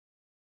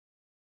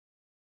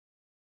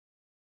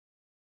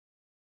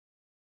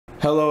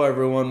Hello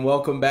everyone,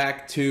 welcome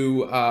back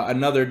to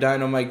another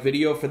Dynamite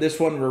video. For this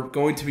one, we're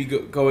going to be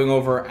going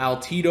over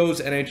AlTito's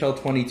NHL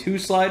 22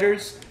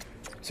 sliders.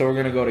 So we're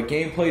going to go to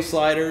gameplay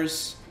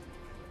sliders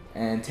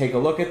and take a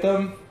look at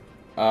them.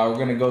 We're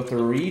going to go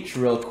through each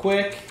real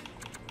quick,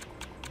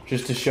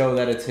 just to show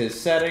that it's his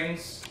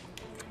settings.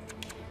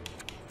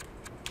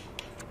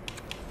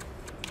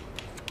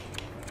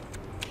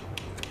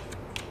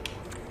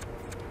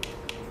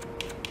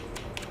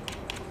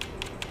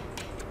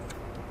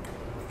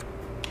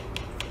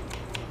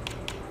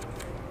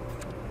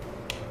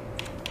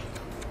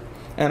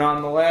 And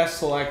on the last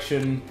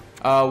selection,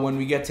 when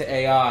we get to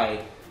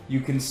AI,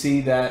 you can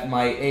see that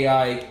my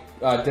AI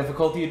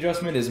difficulty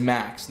adjustment is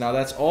max. Now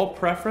that's all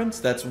preference,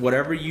 that's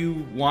whatever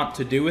you want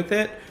to do with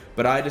it,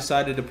 but I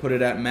decided to put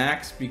it at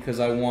max because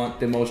I want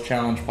the most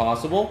challenge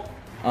possible.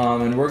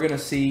 And we're gonna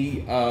see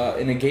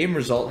in a game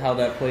result how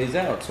that plays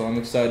out. So I'm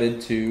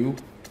excited to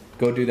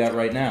go do that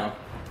right now.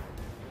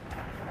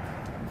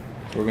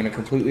 So we're gonna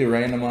completely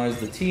randomize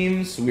the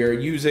teams. We are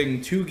using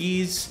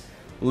Tugi's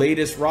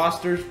latest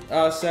roster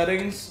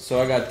settings.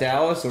 So I got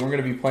Dallas, and we're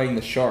going to be playing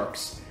the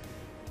Sharks.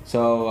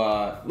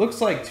 So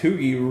looks like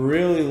Tugi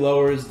really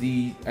lowers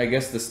the, I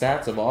guess, the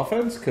stats of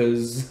offense,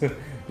 because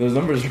those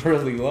numbers are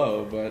really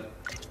low, but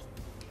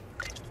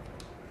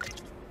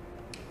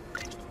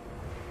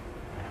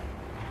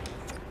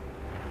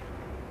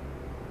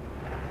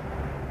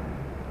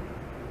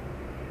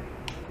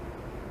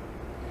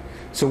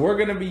so we're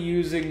going to be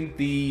using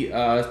the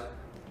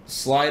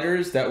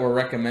sliders that were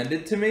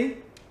recommended to me.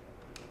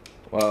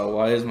 Wow,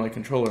 why is my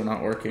controller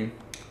not working?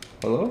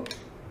 Hello?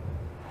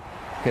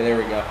 Okay, there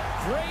we go.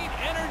 Great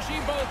energy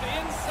both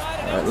inside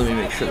and Alright, let me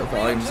make sure the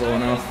volume's low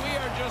enough. We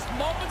are just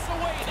moments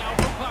away now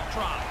from puck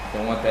drop.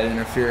 Don't want that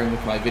interfering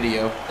with my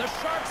video. The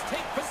Sharks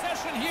take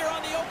possession here on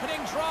the opening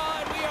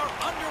drive. We are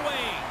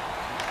underway.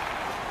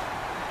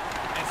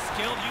 And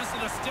skilled use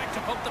of the stick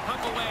to poke the puck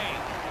away.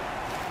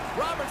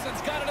 Robertson's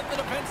got it in the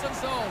defensive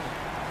zone.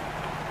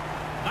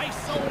 Nice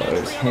zone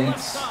entry on the left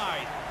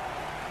side.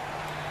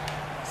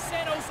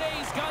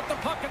 He's got the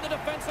puck in the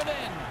defensive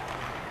end.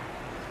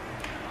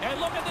 And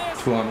look at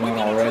this. 2-on-1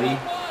 already.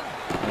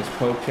 Nice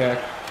poke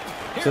check.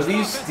 So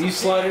these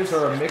sliders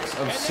are a mix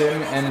of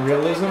sim and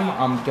realism.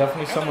 I'm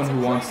definitely someone who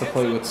wants to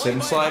play with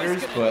sim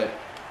sliders, but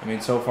I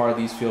mean, so far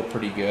these feel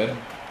pretty good.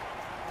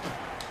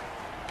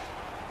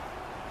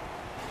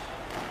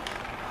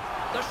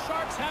 The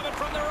Sharks have it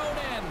from their own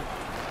end.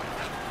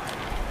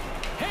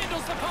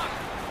 Handles the puck.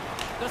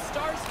 The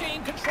Stars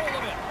gain control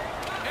of it.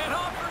 And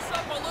offers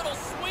up a little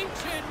sweet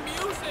chin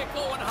music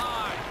going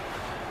high.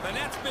 The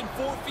net's been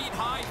 4 feet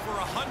high for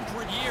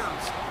 100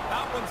 years.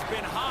 That one's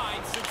been high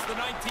since the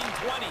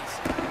 1920s.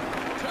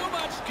 Too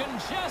much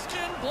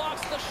congestion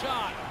blocks the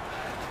shot.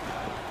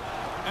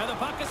 And the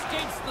puck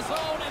escapes the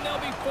zone, and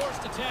they'll be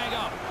forced to tag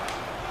up.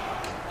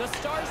 The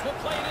Stars will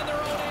play it in their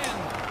own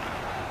end.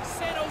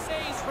 San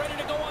Jose's ready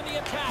to go on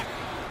the attack.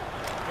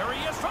 Here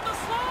he is from the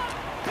slot.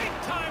 Big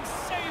time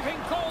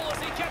saving goal as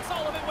he gets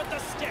all of it with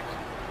the stick.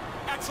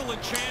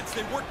 Excellent chance.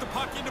 They work the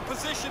puck into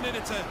position, and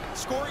it's a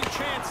scoring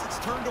chance that's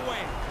turned away.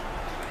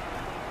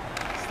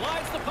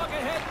 Slides the puck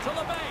ahead to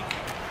the bank.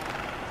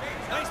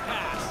 Nice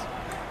pass.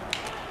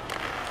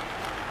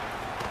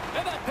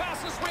 And that pass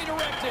is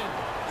redirected.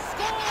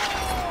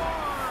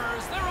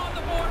 Scores! They're on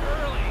the board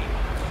early.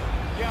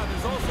 Yeah,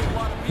 there's also a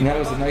lot of people. And that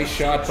was a nice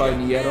shot by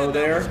Nieto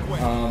there.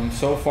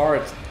 So far,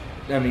 it's,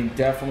 I mean,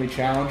 definitely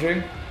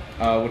challenging,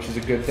 which is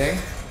a good thing.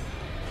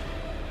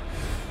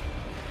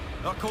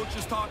 Now,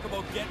 coaches talk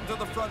about getting to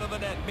the front of the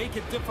net, make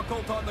it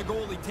difficult on the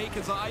goalie, take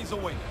his eyes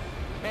away.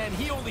 Man,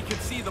 he only can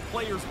see the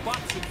player's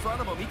butts in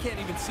front of him. He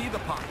can't even see the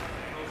puck.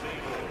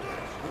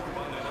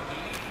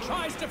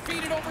 Tries to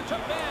feed it over to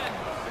Ben.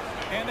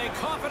 And they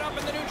cough it up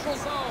in the neutral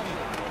zone.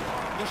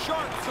 The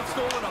Sharks have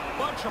stolen a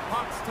bunch of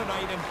pucks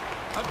tonight, and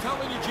I'm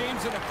telling you,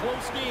 James, in a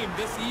close game,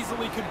 this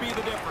easily could be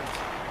the difference.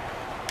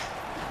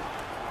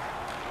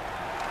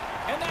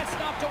 And that's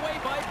knocked away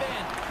by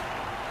Ben.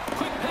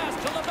 Quick pass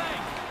to the bank.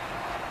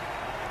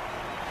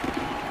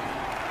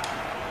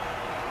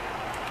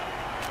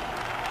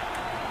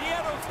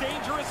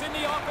 Dangerous in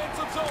the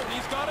offensive zone.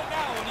 He's got it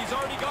now, and he's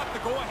already got the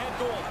go-ahead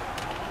goal.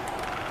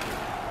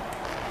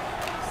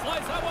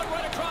 Slides that one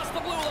right across the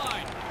blue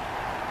line.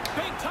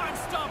 Big time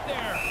stop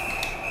there.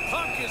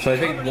 So I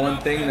think one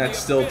thing that's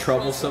still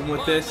troublesome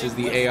with this is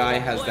the AI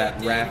has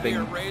that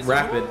rapid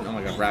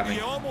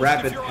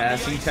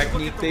passing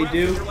technique they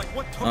do.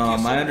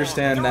 I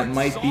understand that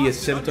might be a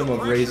symptom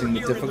of raising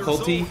the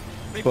difficulty,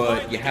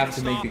 but you have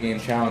to make the game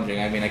challenging.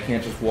 I mean, I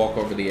can't just walk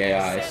over the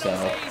AI, so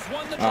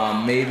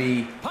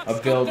maybe a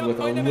build with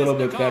a little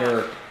bit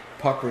better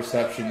puck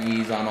reception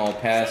ease on all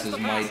passes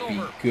might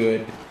be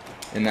good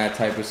in that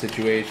type of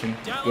situation.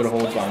 Good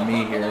hold by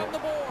me here.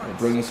 We'll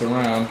bring this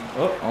around.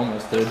 Oh,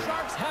 almost did.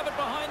 Sharks have it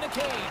behind the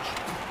cage.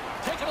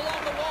 Taken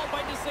along the wall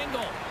by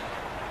DeSingle.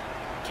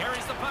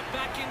 Carries the puck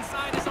back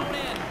inside his own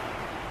end.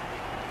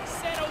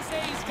 San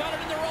Jose's got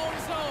it in their own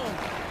zone.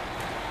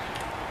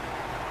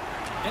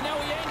 And now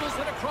he angles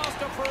it across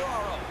to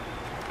Ferraro.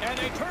 And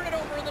they turn it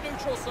over in the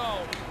neutral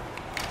zone.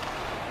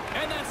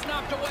 And that's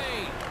knocked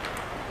away.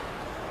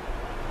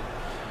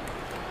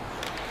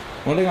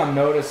 One thing I'm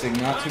noticing,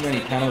 not too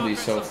many penalties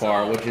so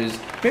far, which is,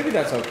 maybe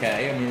that's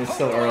okay. I mean, it's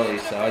still early,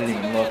 so I didn't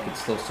even look.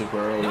 It's still super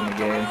early in the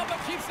game.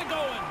 Keeps it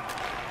going.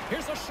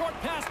 Here's a short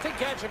pass to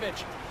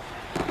Gadjevich.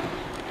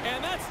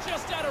 And that's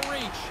just out of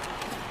reach.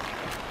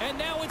 And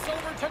now it's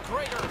over to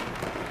Crater.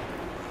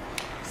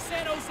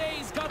 San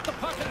Jose's got the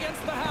puck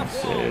against the half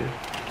wall.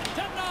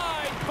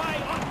 Denied by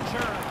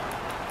Ottinger.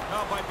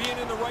 Now, by being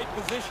in the right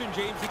position,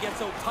 James, he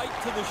gets out tight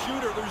to the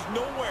shooter. There's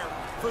nowhere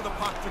for the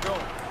puck to go.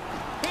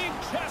 Big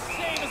chest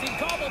save as he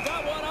gobbled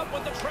that one up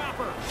with the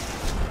trapper.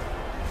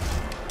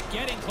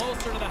 Getting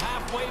closer to the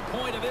halfway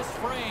point of this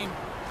frame.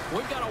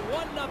 We've got a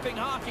 1-0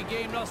 hockey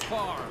game thus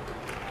far.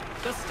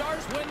 The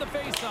Stars win the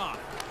faceoff.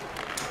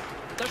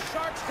 The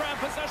Sharks grab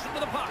possession to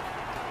the puck.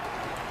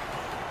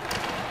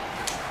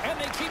 And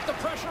they keep the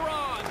pressure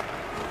on.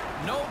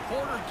 No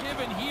quarter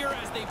given here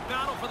as they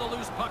battle for the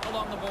loose puck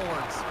along the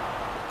boards.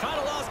 Kind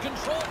of lost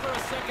control for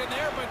a second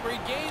there, but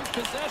regains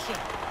possession.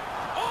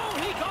 Oh,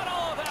 he got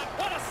all of that.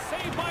 What a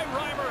save by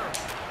Reimer.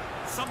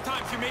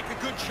 Sometimes you make a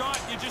good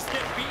shot, you just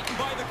get beaten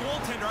by the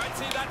goaltender. I'd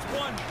say that's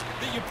one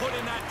that you put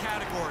in that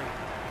category.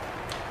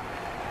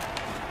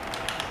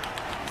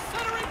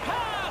 Centering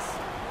pass.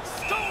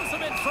 Stones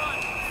him in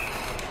front.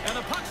 And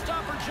the puck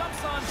stopper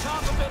jumps on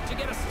top of it to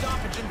get a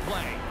stoppage in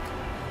play.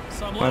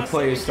 My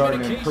play is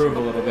starting to improve a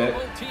little bit.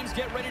 Both teams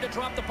get ready to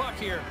drop the puck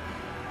here.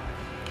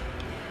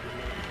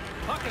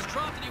 Puck is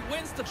dropped and he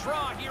wins the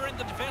draw here in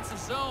the defensive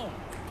zone.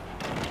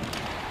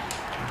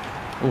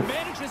 Oof.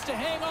 Manages to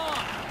hang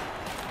on.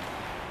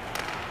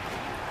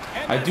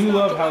 And I do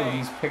love how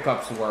these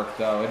pickups work,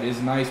 though. It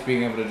is nice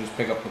being able to just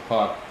pick up the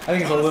puck. I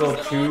think it's a little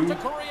too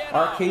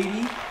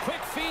arcadey,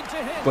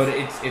 but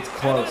it's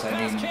close. I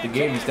mean, the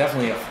game is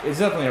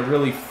definitely a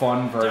really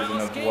fun version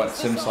of what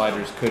Sim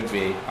Sliders could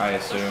be, I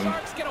assume.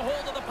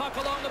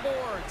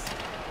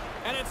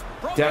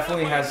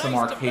 Definitely has some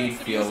arcade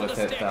feel with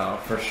it, though,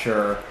 for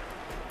sure.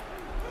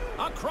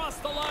 Across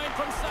the line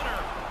from center.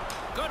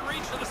 Good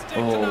reach to the stick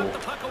to knock the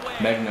puck away.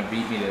 Megna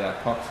beat me to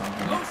that puck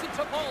somehow. Lucy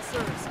to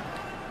Ulcers.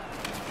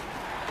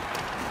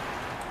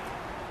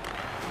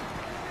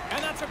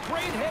 And that's a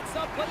great hit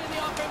up in the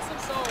offensive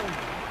zone.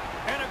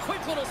 And a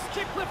quick little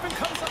stick lift and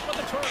comes up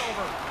with a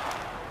turnover.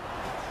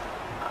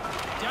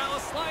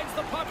 Dallas slides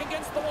the puck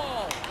against the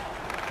wall.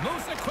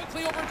 Moves it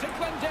quickly over to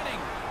Glendening.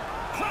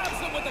 Grabs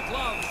him with the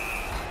glove.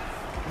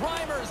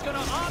 Reimer's going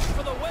to opt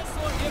for the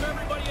whistle and give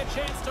everybody a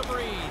chance to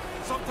breathe.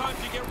 Sometimes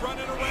you get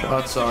running around.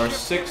 Shots are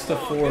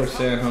 6-4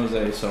 San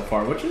Jose so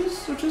far, which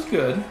is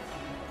good.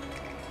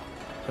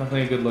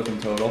 Definitely a good looking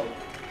total.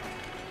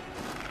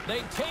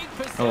 They take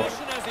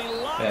possession as he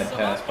locks him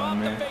up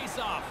on the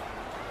face-off.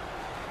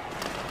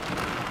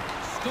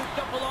 Scooped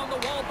up along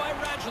the wall by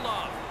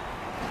Radulov.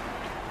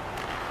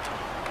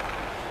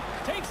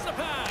 Takes the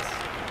pass.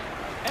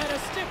 And a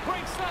stick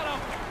breaks that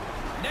up.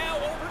 Now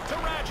over to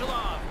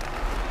Radulov.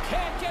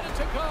 Can't get it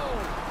to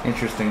go.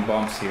 Interesting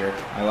bumps here.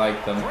 I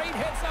like them. Great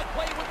hits up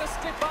play with the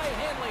stick by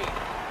Hanley.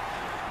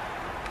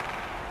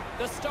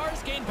 The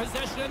Stars gain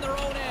possession in their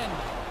own end.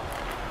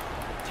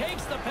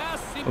 Takes the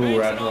pass. Ooh,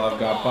 Radulov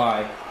got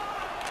by.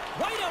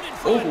 Right out in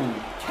front. Ooh.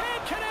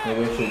 Can't connect.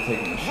 Maybe I should have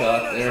taken a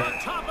shot there. On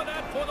top of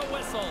that for the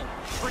whistle.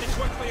 Pretty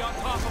quickly on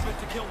top of it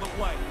to kill the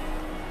play.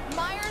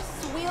 Meyer's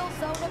wheel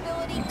zone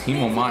ability.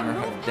 Timo Meyer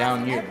had a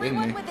down year,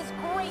 didn't he? With his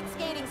great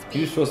skating speed.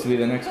 He was supposed to be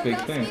the next big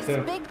thing,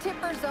 too. Big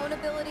tipper zone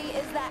ability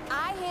is that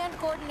eye-hand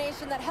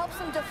coordination that helps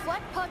him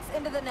deflect pucks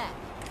into the net.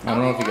 I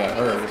don't know if he got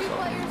hurt or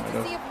something.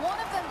 To see if one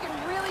of them can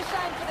really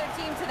shine for their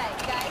team tonight.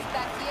 Guys,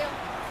 back to you.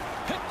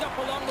 Picked up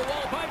along the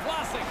wall by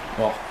Vlasic.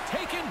 Oh.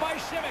 Taken by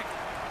Shimmick.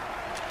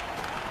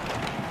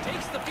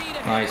 Takes the feed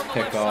ahead Nice from the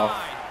pick left off.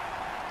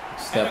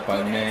 side. Step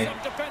by May.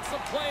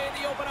 Defensive play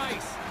in the open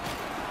ice.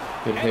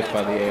 Good hit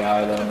by the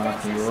AI, though.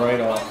 Knocked me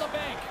right off.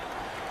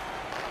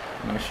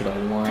 I should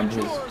have lined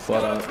his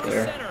butt out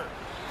there.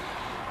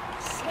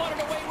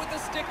 Swatted away with the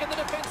stick in the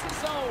defensive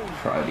zone.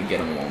 Tried to get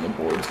him along the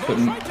boards.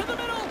 Couldn't. Right to the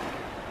middle.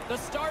 The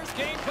Stars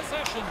gain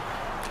possession.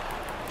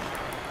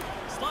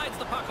 Slides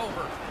the puck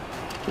over.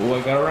 Ooh,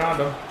 I got around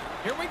him.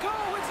 Here we go.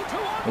 It's a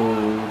 2-on-1.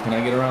 Ooh, can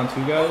I get around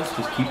two guys?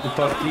 Just keep the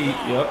puck deep.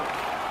 Yep.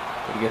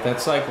 Gotta get that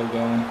cycle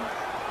going.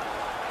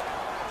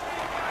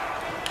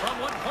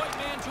 From one point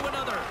man to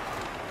another.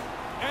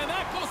 And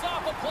that goes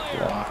off a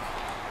player. Block.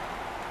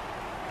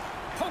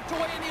 Poked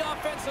away in the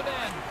offensive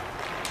end.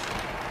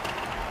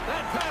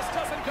 That pass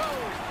doesn't go.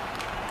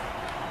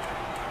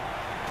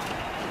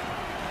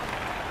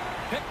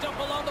 Picked up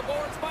along the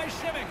boards by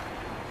Shimmick.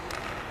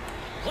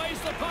 Plays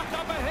the puck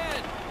up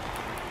ahead.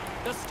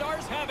 The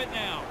Stars have it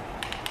now.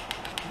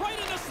 Right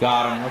in the slot.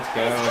 Got him. Let's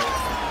go.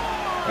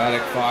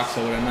 Radek Fox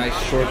with a nice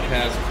short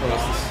pass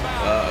across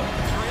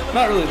the,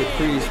 not really the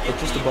crease, but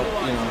just above,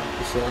 you know,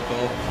 the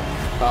circle,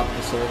 top of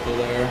the circle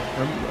there,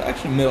 or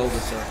actually middle of the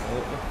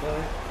circle.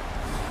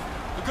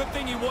 The good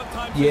thing he one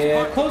time.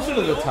 Yeah, closer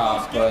to the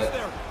top, but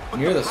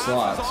near the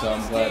slot, so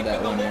I'm glad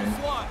that went in.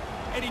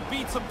 And he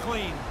beats him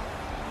clean.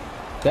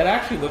 That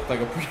actually looked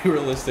like a pretty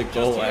realistic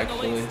goal,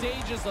 actually.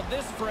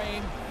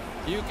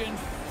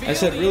 I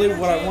said, really,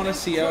 what I want to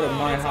see out of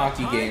my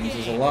hockey games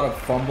is a lot of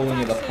fumbling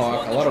of the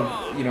puck, a lot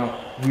of, you know,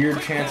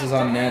 weird chances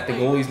on net. The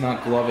goalie's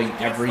not gloving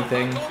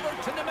everything.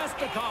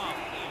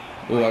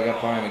 Ooh, I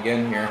got by him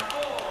again here.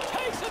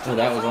 Oh,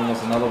 that was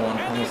almost another one.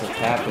 Almost a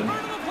tap-in.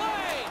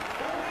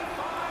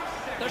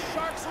 The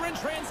Sharks are in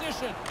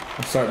transition.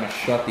 I'm starting to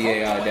shut the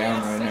AI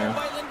down right now.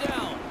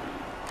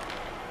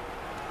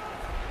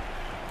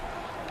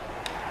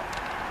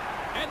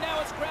 And now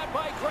it's grabbed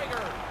by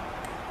Gregor.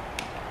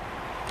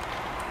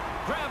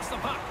 Grabs the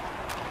puck.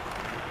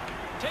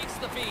 Takes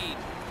the feed.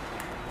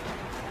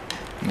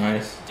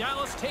 Nice.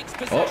 Dallas takes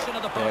possession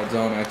of the puck. Bad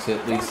zone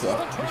exit.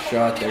 Lisa,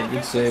 shot there.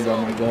 Good save by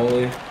my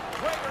goalie.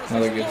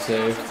 Another good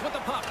save.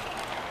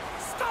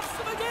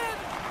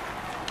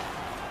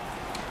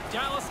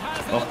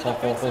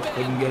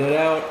 Couldn't get it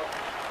out.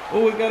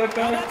 Oh, we got it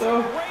back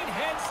though.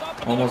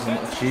 Almost.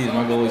 Jeez,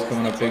 my goalie's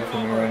coming up big for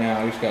me right now.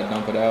 I just gotta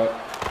dump it out.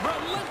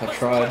 I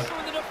tried.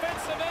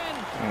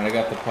 Alright, I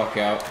got the puck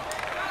out.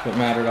 That's what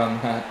mattered on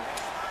that.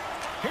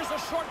 Here's a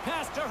short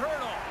pass to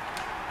Hurdle.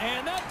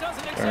 And that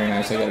doesn't exactly very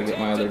nice. I gotta get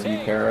my other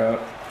D pair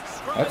out.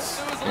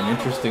 That's an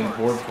interesting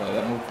board play.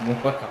 That moved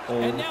more like a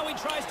hold. And now he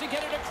tries to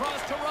get it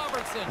across to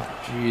Robertson.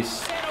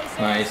 Jeez.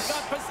 Nice.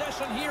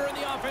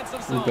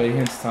 Lupe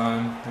Hintz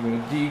time. I'm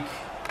gonna deke.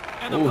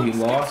 Oh, he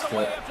lost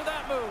it.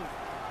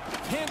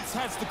 Hintz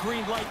has the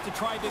green light to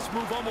try this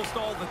move almost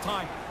all the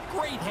time.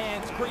 Great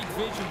hands, great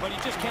vision, but he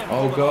just can't.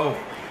 Oh, go.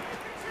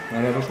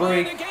 Might have a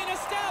break.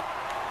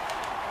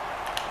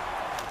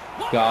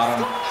 Got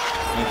him.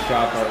 Nice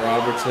shot by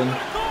Robertson.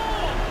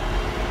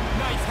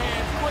 Nice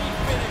hands, great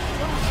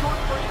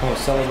finish. Oh,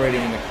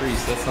 celebrating in the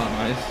crease. That's not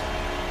nice.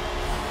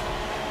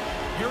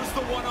 Here's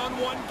the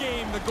one-on-one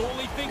game. The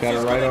goalie thinks got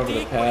it right over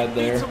the pad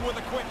there.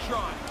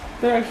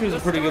 That actually was a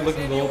pretty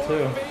good-looking goal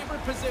too.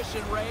 Favorite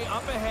position, Ray,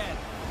 up ahead.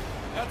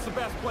 That's the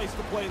best place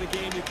to play the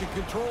game. You can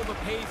control the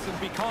pace and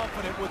be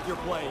confident with your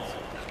plays.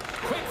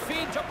 Quick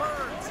feed to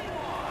Burns,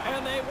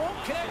 and they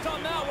won't connect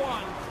on that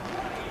one.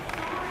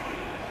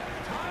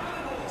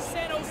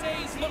 San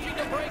Jose's looking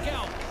to break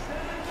out.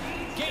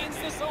 Gains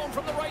the zone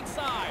from the right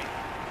side.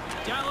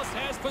 Dallas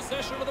has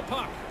possession of the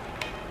puck.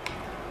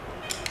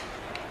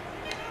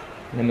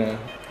 I'm gonna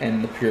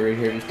end the period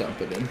here, just dump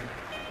it in.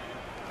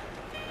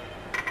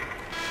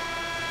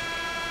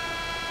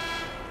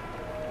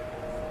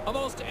 A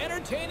most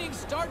entertaining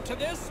start to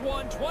this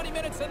one. 20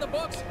 minutes in the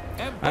books.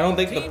 I don't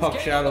think the puck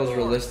shadow is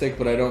realistic,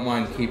 but I don't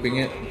mind keeping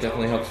it. It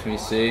definitely helps me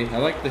see. I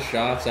like the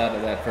shots out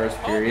of that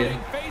first period.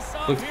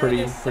 Looks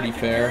pretty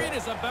fair.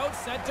 Is about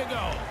set to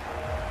go.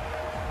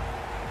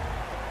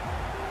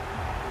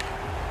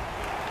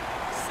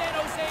 San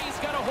Jose's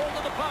got a hold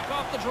of the puck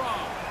off the draw.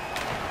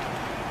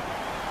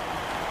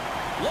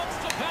 Looks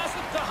to pass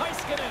it to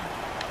Heiskanen.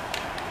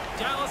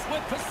 Dallas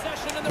with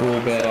possession in the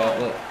right bad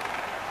outlet.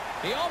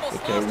 He almost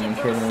lost it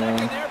for a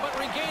second there, but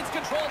regains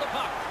control of the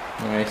puck.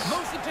 Nice.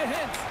 Moves it to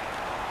Hintz.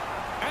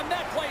 And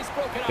that play's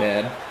broken up.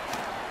 Bad.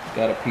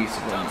 Got a piece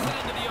of Dumps him. it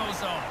into the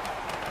ozone.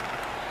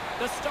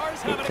 The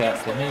Stars have Good it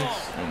tap against to the wall.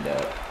 Hintz and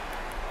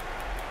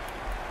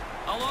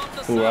Along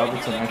the ooh, side,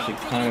 Robertson here they actually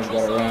come kind of from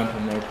the got neutral around zone.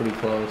 him there pretty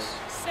close.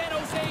 San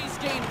Jose's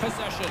gained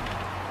possession.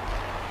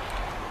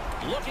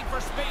 Looking for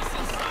space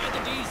inside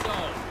the D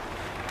zone.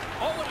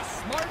 Oh, and a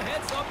smart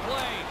heads-up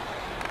play.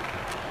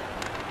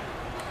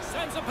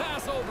 Sends a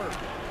pass over.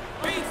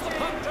 Beats the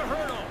puck to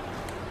Hurdle.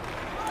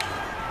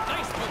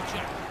 Nice poke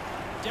check.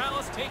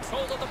 Dallas takes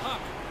hold of the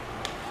puck.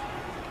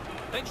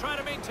 They try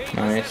to maintain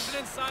possession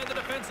inside the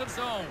defensive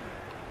zone.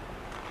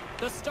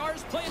 The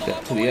Stars play along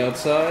Step to the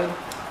outside.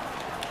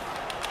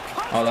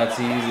 Oh, that's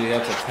easy.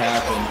 That's a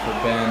tap in for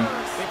Ben.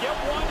 They get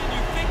one, and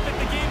you think that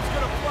the game's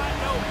going to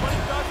flatten out, but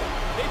it doesn't.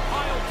 They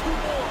pile two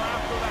more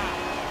after that.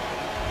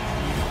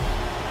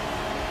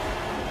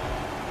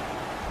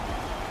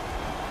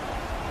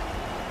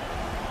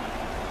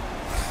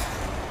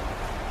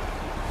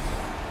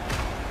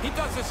 He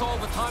does this all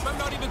the time. I'm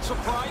not even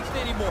surprised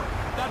anymore.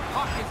 That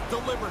puck is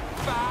delivered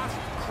fast,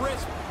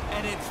 crisp,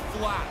 and it's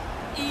flat.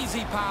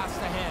 Easy pass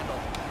to handle.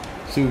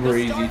 Super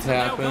easy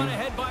tapping.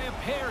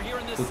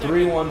 The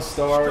 3-1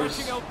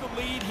 Stars.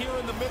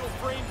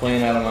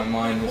 Playing out of my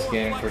mind this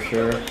game for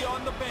sure.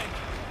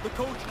 The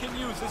coach can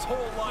use his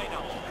whole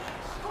lineup.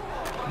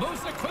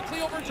 Moves it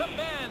quickly over to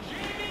Ben.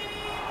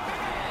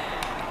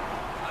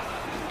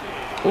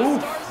 Ooh,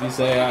 this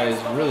AI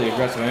is really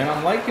aggressive, and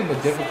I'm liking the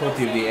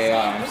difficulty of the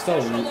AI. I'm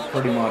still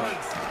pretty much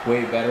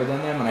way better than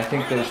them, and I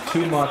think there's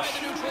too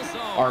much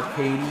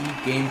arcadey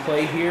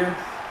gameplay here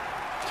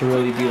to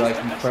really be like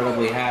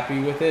incredibly happy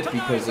with it,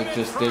 because it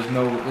just there's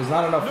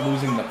not enough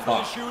losing the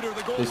puck.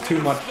 There's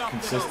too much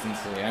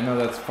consistency. I know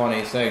that's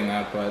funny saying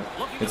that, but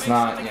it's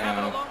not, you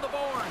know,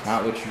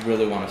 not what you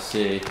really want to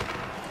see.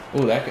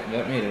 Ooh, that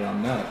made it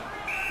on net.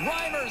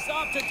 Reimers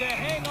opted to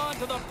hang on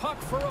to the puck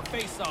for a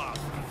face-off.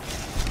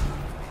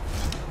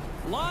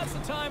 Lots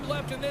of time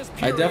left in this I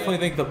period. definitely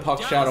think the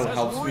puck shadow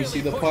helps me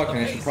see the puck, and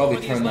I should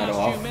probably turn that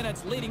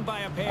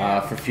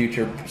off for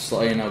future,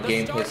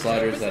 gameplay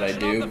sliders that I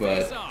do.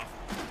 But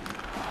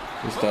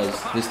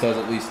this does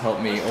at least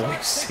help me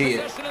always see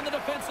it.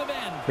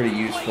 Pretty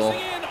useful.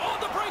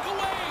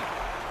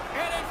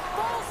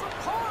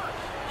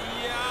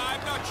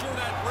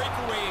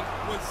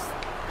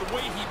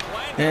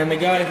 And the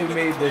guy who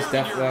made this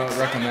definitely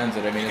recommends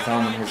it. I mean, it's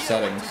on his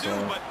settings,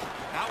 so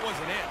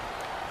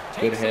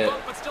good hit.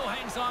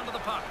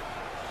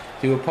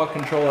 Do a puck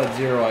control at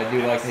 0. I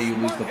do like how you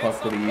lose the puck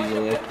pretty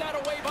easily.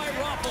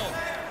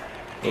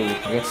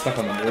 Oh, I got stuck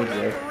on the board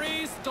there.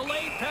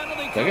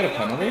 Did I get a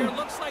penalty?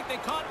 Apparently I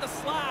got a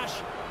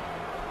slash.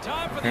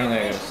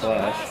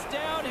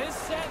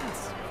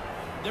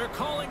 They're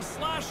calling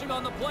slashing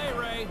on the play,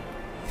 Ray.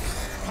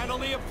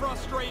 Penalty of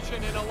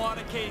frustration in a lot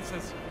of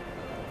cases.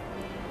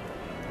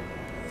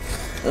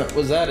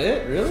 Was that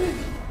it? Really?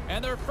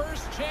 And their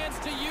first chance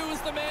to use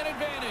the man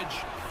advantage.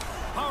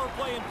 Power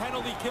play and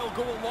penalty kill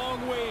go a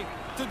long way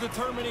to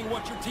determining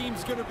what your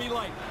team's going to be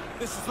like.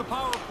 This is the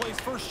power play's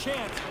first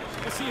chance.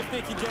 We'll see if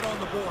they can get on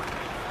the board.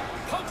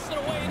 Pokes it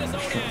away in his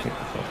own end.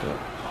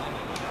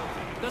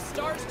 The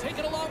Stars take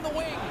it along the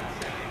wing.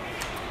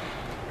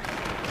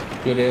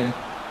 Good in.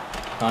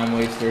 Time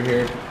waster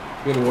here.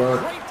 Good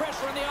work. Great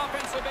pressure on the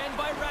offensive end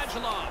by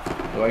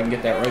Radulov. Oh, I can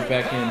get that right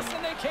back in. And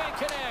they can't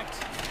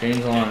connect.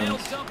 Change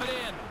lines.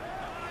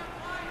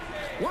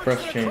 Press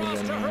Works change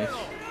in, nice.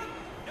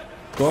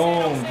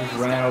 Boom! Just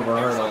ran over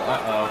Hurdle.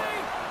 Uh-oh.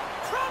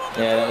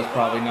 Yeah, that was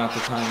probably not the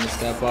time to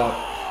step up.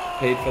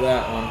 Paid for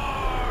that one.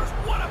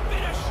 What a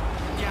finish!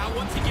 Yeah,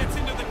 once he gets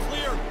into the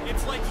clear,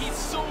 it's like he's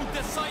so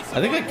decisive.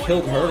 I think I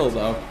killed Hurdle,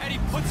 though. And he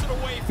puts it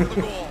away for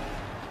the goal.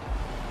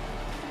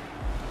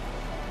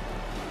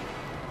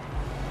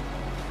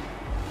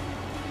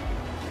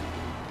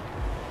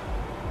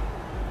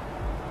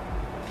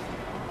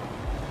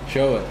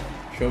 Show it.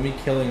 Show me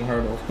killing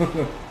Hurdle.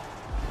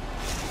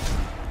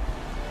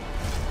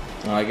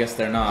 Oh, I guess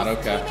they're not.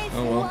 Okay.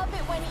 Oh well. Love it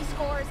when he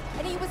scores,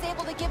 and he was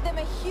able to give them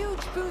a huge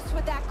boost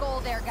with that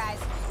goal there, guys.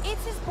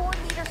 It's his board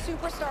leader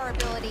superstar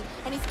ability,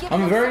 and he's giving.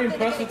 I'm very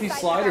impressed with these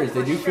sliders.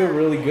 They do feel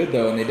really good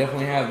though, and they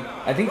definitely have.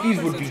 I think these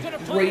would be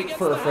great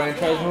for a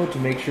franchise mode to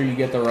make sure you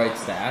get the right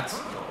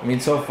stats. I mean,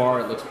 so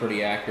far it looks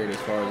pretty accurate as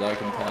far as I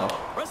can tell.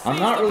 I'm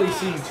not really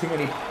seeing too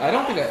many. I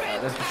don't think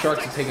that the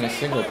Sharks have taken a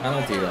single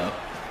penalty though,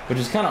 which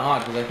is kind of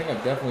odd because I think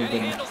I've definitely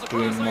been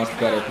doing much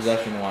better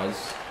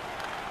possession-wise.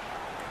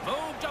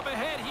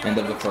 End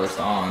of the first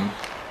on.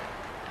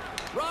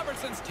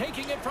 Robertson's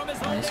taking it from his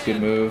Nice, good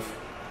move.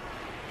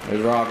 There's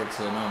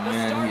Robertson. Oh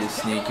man, he is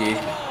sneaky.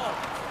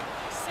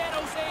 San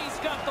Jose's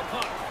got the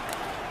puck.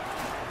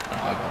 Oh,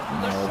 I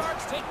got The nailed.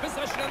 Sharks take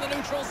possession in the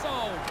neutral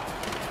zone.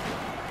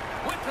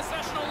 With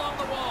possession along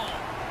the wall.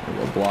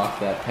 We'll block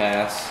that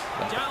pass.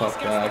 Got the Dallas puck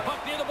gets back. the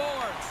puck near the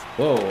boards.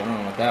 Whoa, I don't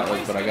know what that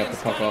was, but I got the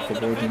puck off the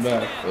boards and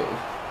back. Oh.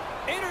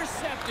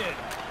 Intercepted.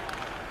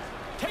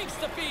 Takes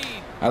the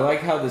feed. I like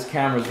how this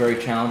camera is very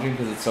challenging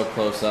because it's so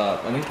close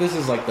up. I think this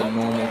is like the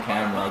normal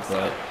camera,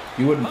 but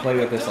you wouldn't play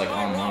with this like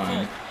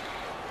online.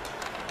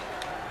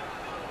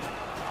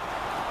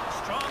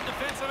 Strong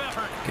defensive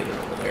effort. Get it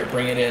over there,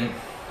 bring it in.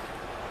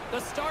 The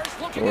Stars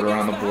looking Throw it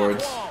around the against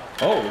boards.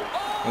 half wall.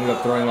 Oh, ended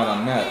up throwing that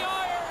on net.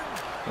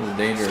 That was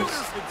dangerous.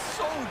 Soutter's been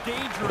so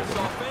dangerous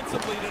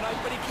offensively tonight,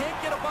 but he can't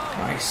get about it.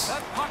 Nice.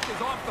 That puck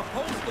is off the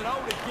post and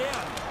out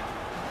again.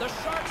 The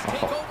Sharks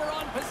take over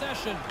on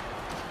possession.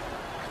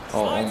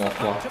 Oh, Slides the almost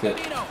puck blocked to it.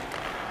 Bonino.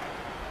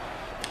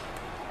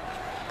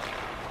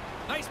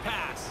 Nice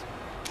pass.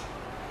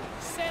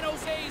 San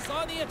Jose's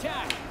on the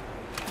attack.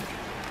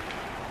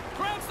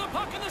 Grabs the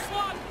puck in the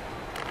slot.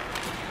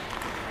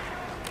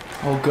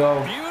 Oh, go.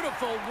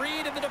 Beautiful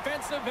read in the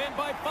defensive end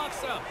by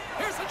Foxa.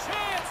 Here's a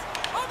chance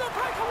on the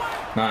breakaway.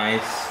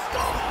 Nice.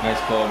 Nice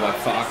goal by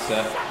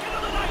Foxa. Second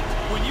of the night.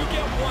 When you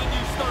get one,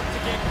 you start to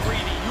get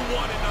greedy. You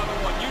want another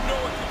one. You know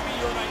it could be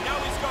your night. Now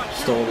he's got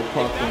two. Stole the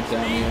puck, If went that's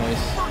down me, the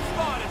ice. First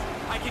thought is,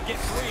 I could get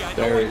three. I know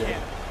Buried I it.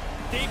 can.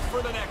 Dig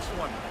for the next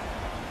one.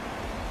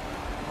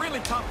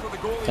 Really tough for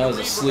the goalie. That was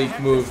to a read sleek where the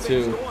heck move, this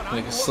thing's too. going. Like I'm a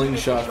looking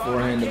slingshot at the shot.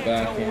 forehand to I can't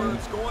tell where backhand.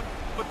 it's going,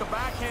 but the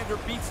backhander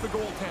beats the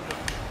goaltender.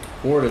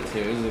 4-2.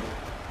 This is a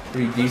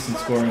pretty decent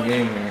scoring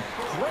game here.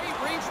 Great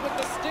reach with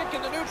the stick in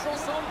the neutral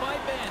zone by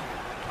Ben.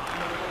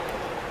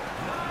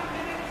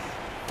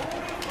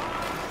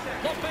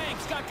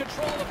 LeBank's got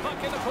control of the puck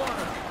in the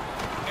corner.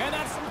 And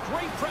that's some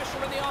great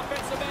pressure in the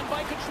offensive end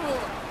by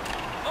Couture.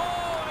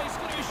 Oh, he's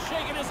going to be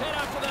shaking his head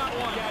after that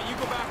one. Yeah, you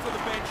go back to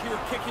the bench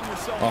here, kicking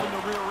yourself in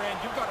the rear end.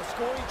 You've got a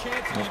scoring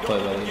chance. And Nice you play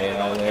don't by even the get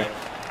it AL on there.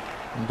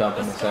 net. I'm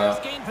dumping The this Stars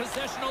out. gain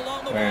possession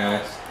along the Very wall.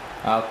 nice.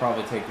 I'll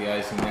probably take the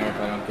icing there if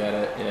I don't get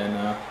it. Yeah,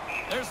 no.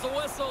 There's the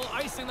whistle,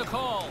 icing the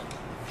call.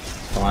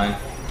 Fine.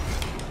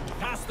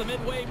 Past the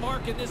midway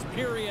mark in this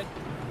period.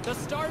 The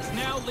Stars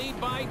now lead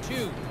by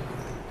 2.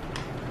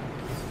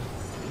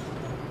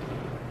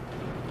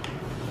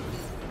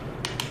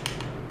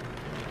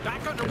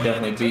 Back underway. They're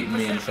definitely beating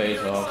me in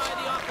face-offs.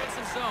 The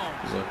offensive zone.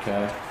 It's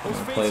okay. I'm Those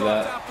gonna play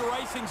face-offs that. after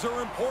icings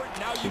are important.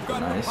 Now you've Super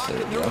got nice. the puck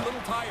There and we they're go. a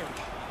little tired.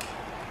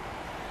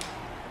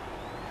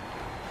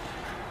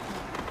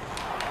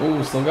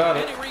 Ooh, still got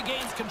And it. he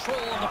regains control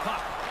of the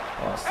puck.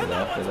 Lost And it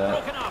that after one's that.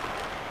 broken up.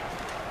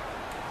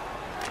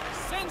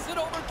 Sends it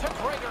over to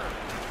Gregor.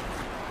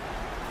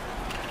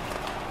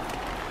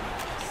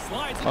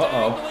 Slides it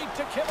diagonally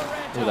to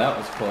Kivaranta. Ooh, that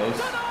was close.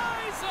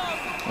 Denies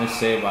him. Nice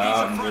save by These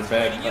are Ottinger.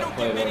 frustrating. Bad You don't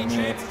play get by many me.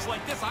 chances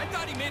like this. I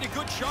thought he made a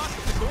good shot,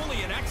 but the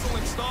goalie, an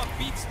excellent stop,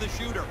 beats the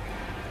shooter.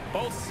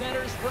 Both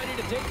centers ready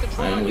to take the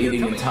draw. I'm here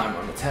leading in coming time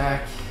up. on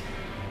attack.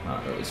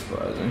 Not really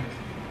surprising.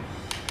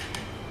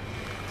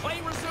 Play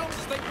resumes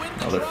as they win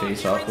the Another draw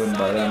face-off here win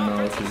by inside them, the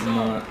though, which offensive is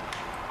zone.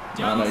 not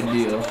Dallas looks to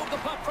ideal. move the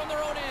puck from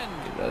their own end.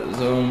 Get out of the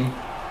zone.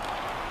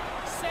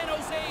 San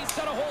Jose's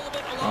got a hold of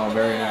it along Oh, the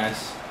very wall.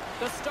 nice.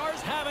 The Stars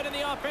have it in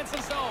the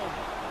offensive zone.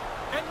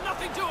 And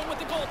nothing doing with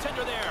the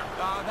goaltender there.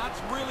 That's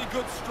really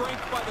good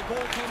strength by the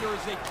goaltender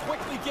as they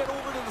quickly get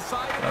over to the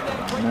side and then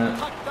Got right that.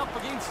 tucked up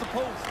against the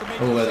post to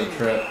make Oh, the that's a save.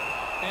 trip.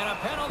 And a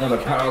penalty.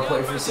 Another power coming play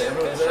up for as San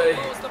the official Jose.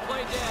 blows the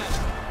play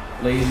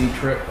dead. Lazy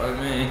trip by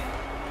me.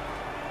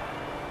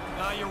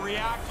 Now you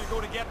react, you go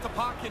to get the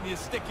puck, and you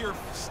stick your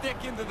stick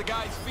into the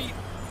guy's feet.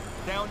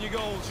 Down you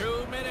go.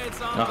 2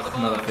 minutes on Oh, for the ball.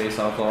 another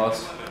face-off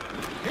loss.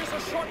 Here's a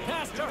short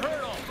pass to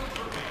Hurdle.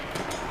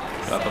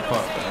 Got the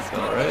puck back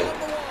though, right?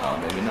 Oh,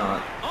 maybe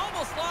not.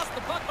 Almost lost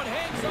the puck, but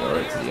hangs Maybe on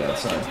right here to as the play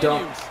outside. continues.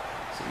 Dump.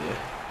 See ya.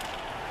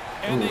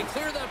 And they Ooh.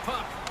 clear that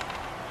puck.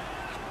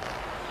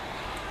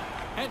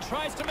 And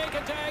tries to make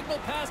a diagonal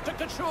pass to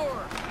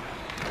Couture.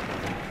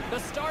 The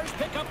Stars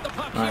pick up the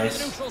puck here in Nice.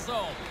 the neutral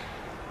zone.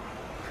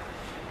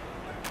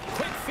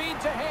 Quick feed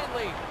to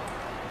Hanley.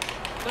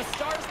 The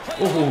Stars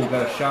play. Ooh,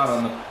 got a shot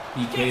on the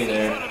PK Gets in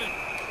there. front of it.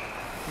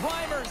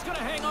 Reimer's going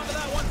to hang on to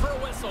that one for a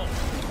whistle.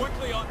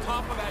 Quickly on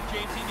top of that,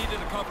 James, he needed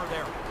a cover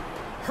there.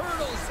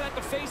 Hurdle's at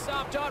the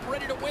face-off dot,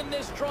 ready to win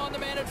this draw on the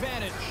man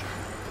advantage.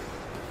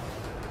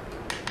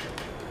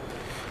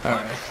 All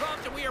Puck right.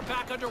 dropped and we are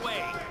back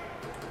underway.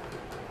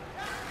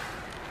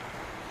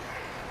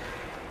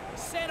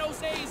 San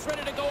Jose's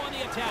ready to go on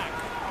the attack.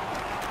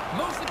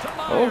 Moves it to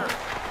Meyer.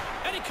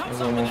 And he That comes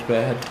was up with almost it.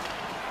 bad.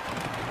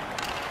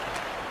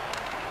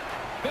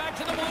 Back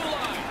to the blue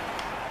line.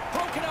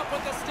 Broken up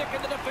with the stick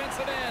in the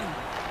defensive end.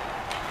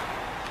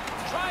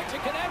 Tried to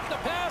connect the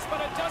pass,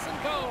 but it doesn't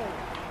go.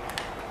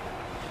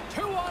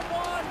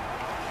 2-on-1.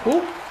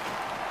 Ooh.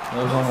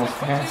 That was almost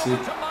Quickly fancy.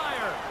 over to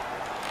Meyer.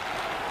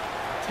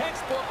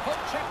 Textbook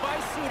poke check by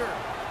Suter.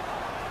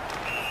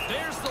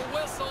 There's the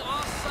whistle.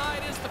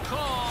 Offside is the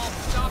call,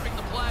 stopping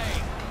the play.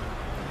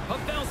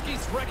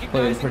 Pavelski's recognizing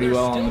Playing pretty they're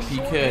well on the still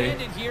PK.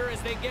 short-handed here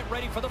as they get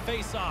ready for the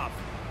face-off.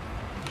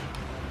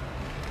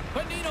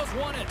 Bonino's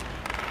won it,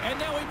 and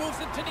now he moves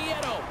it to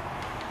Nieto.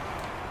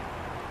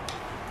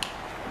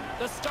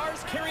 The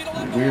Stars carried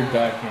along the Weird wall.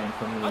 backhand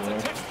from me That's a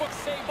there. textbook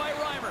save by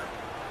Reimer.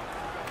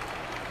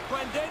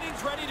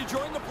 Glendening's ready to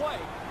join the play.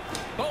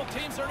 Both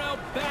teams are now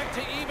back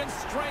to even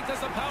strength as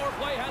the power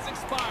play has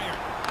expired.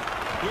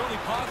 The only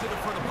positive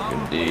for the power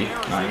Good play D.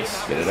 there is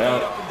Nice. they Get didn't it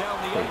have to skate out. up and down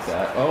the Take ice.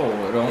 that. Oh,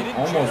 it They didn't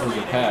almost was a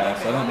generate pass.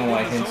 anything. I don't know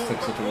why They held Hintz it took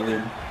in such a the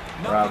weird zone.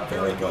 route Nothing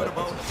very there, good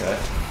but about that's it. okay.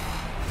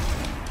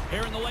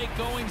 Here in the late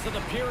goings of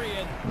the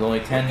period. There's only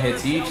 10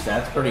 hits each.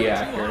 That's pretty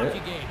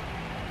accurate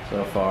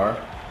so far.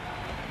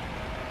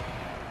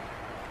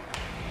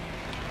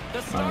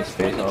 Nice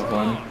face-off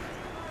one.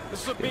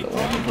 This is a Get big it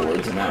along the draw.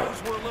 boards and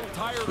out. We're a little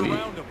tired Sweet.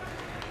 around him.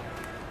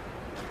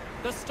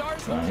 The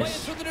Stars will play it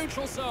Nice. through the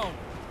neutral zone.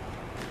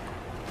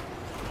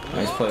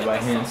 Nice Look play at by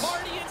the Hintz.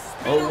 Savardian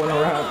spin Oh, went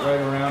around, around. right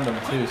around him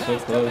too. So Pass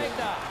to close.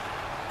 Vegda.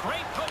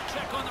 Great poke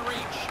check on the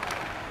reach.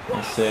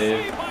 Nice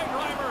save. by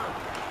Reimer.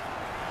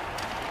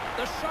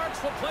 The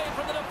Sharks will play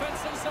from the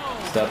defensive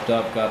zone. Stepped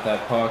up, got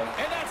that puck.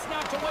 And that's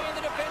knocked away in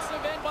the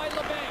defensive end by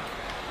LeBanc.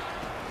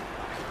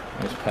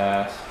 Nice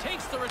pass.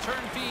 Takes the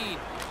return feed.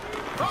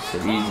 It's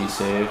an easy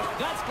save.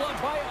 That's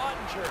blocked by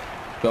Ottinger.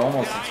 But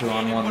almost Yeah, a I hate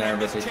 2-on-1 it there, when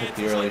but they there's took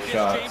the chances early like this,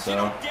 shot, James. You so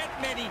don't get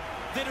many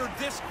that are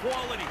this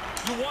quality.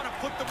 You want to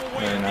put them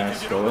away very nice.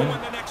 because you Go don't know in.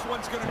 when the next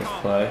one's going to Nice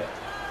come. play.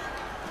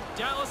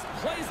 Dallas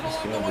plays it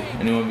Let's along the go. wing.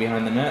 Anyone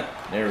behind the net?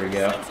 There we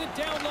go. Sends it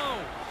down low.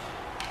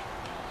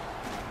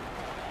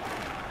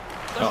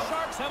 The Oh.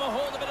 Sharks have a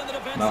hold of it in the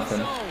defensive Nothing.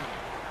 zone.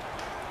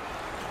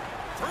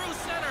 Through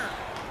center.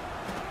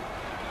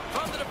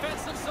 From the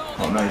defensive zone.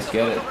 Oh, they nice. move the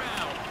Get puck it.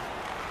 around.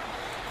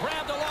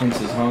 Grabbed along Hintz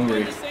the is boards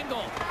hungry. by the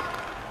single.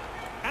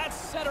 At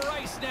center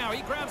ice now.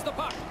 He grabs the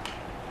puck.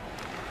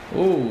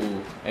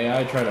 Ooh,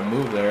 AI tried to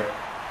move there.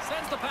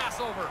 Sends the pass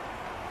over.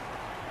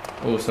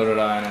 Oh, so did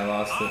I, and I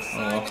lost it. Oh,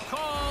 Offside well.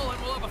 call,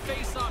 and we'll have a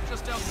face-off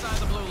just outside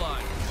the blue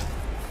line.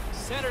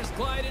 Centers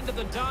glide into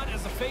the dot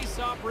as a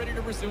face-off ready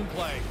to resume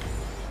play.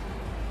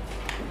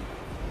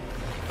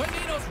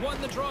 Bonino's won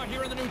the draw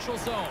here in the neutral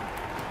zone.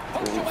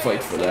 Poked Ooh, away fight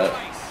at for center that.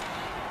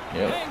 ice.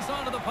 Yep. Hangs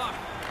onto the puck.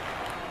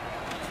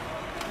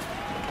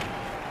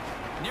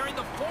 Nearing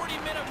the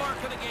 40-minute mark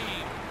of the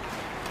game.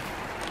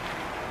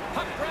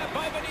 Puck grab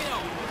by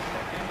Bonino.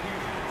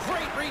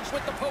 Great reach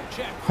with the poke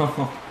check.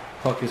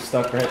 Puck is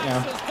stuck right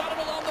Pass now. has got him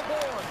a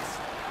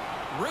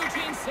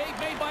Routine save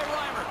made by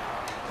Reimer.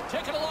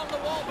 Taken along the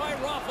wall by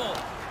Raffel.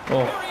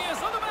 Oh. Here he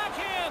is on the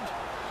backhand.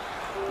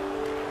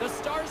 The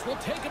Stars will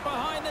take it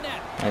behind the net.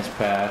 Nice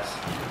pass.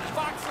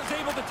 Fox is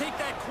able to take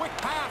that quick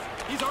pass.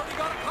 He's already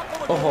got a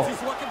couple of Oh. goals.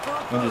 He's looking for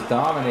a I'm just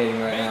dominating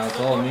right now. It's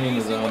all me in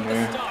the zone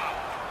here.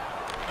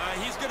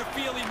 He's going to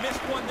feel he missed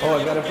one there. Oh,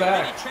 I got it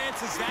back.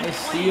 Nice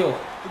steal.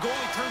 The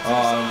goalie turns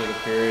Oh, into the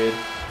period.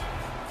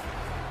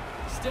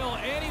 Still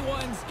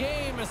anyone's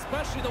game,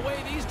 especially the way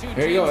these two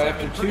There you go. teams have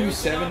After been two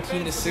producing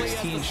 17 to offensively as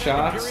 16 the second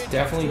shots, period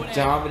definitely comes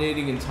to an end.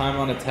 dominating in time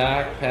on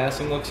attack.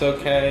 Passing looks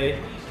okay.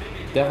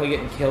 Definitely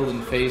getting killed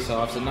in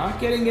face-offs and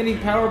not getting any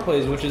power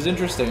plays, which is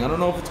interesting. I don't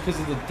know if it's because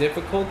of the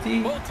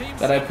difficulty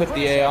that I put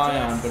the AI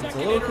on, but it's a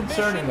little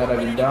concerning that I've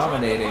been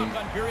dominating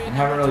and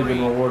haven't really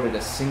been rewarded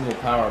a single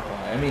power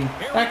play. I mean,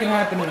 that can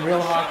happen in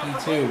real hockey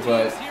too,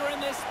 but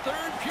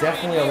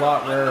definitely a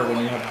lot rarer when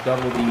you have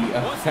double the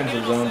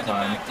offensive zone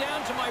time.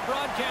 Down to my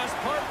broadcast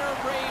partner,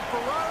 Ray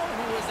Ferraro,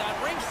 who is at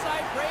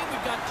ringside. Ray,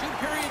 we've got 2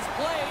 periods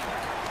played.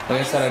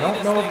 Like I said, I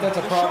don't know if that's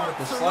a problem with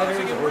the sliders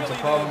or it's a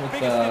problem with the...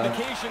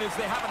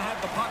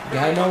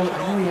 Yeah, I know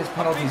he has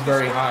penalties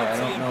very high. I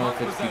don't know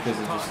if it's because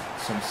of just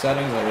some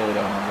settings. I really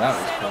don't know. That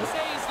was cool.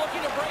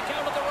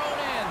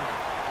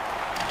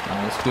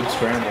 Nice, good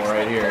scramble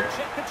right here.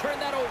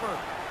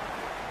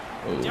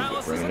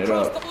 Oh, bringing it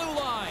up.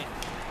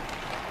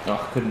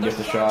 Oh, couldn't get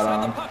the shot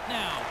on.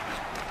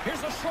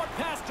 Here's a short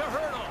pass to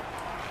Hurdle.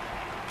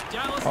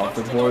 Off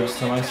the boards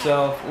to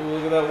myself. Ooh,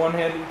 look at that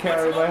one-handed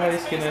carry by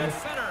Heiskanen.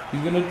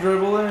 He's gonna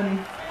dribble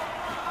in.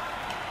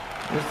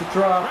 There's the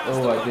drop.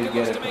 Oh, I did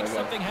get it, but I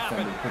got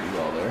defended pretty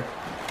well there.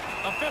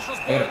 I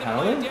got a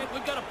penalty?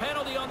 We've got a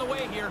penalty on the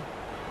way here.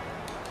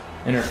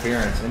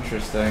 Interference,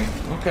 interesting.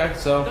 Okay,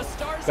 so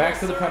back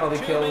to the penalty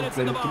kill. There's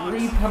been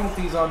 3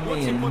 penalties on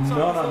me and none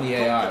on the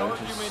AI,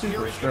 which is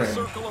super strange.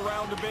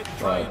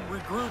 But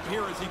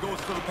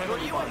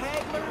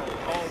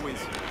always.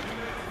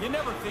 You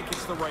never think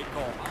it's the right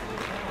call.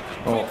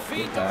 oh,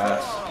 good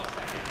pass.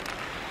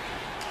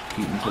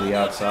 Keaton to the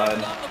outside.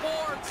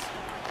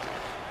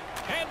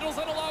 Handles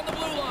it along the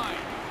blue line.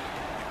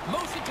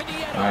 Moves it to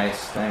Nieto. Nice,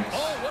 thanks.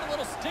 Oh, what a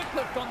little stick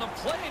lift on the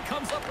play and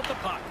comes up with the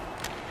puck.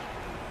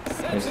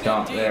 Nice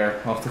dump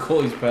there, off the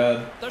goalie's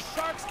pad. The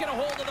Sharks get a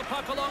hold of the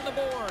puck along the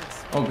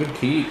boards. Oh, good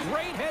keep.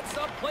 Great heads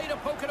up play to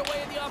poke it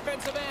away in the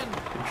offensive end.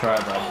 Good try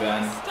by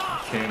Ben.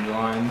 Change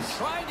lines.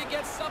 Trying to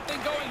get something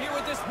going here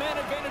with this man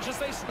advantage as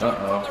they start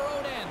from their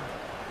own end.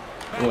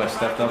 Oh, I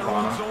stepped up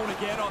on him.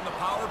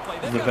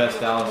 He's the best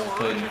Dallas has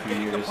played in a few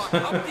years.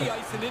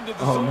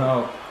 Oh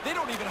no. They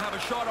don't even have a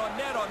shot on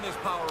net on this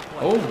power play.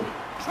 Oh.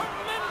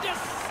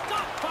 Tremendous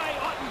stop by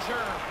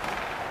Ottinger.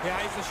 Yeah,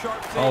 he's a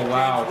sharp save. Oh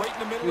wow. Right in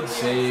the middle Good of the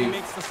save. ice. He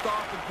makes the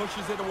stop and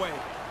pushes it away.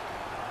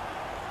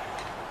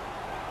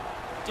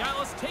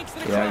 Dallas takes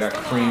it Yeah, I got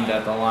across the creamed line.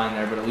 at the line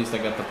there, but at least I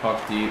got the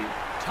puck deep.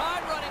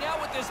 Time running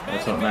out with this man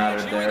That's what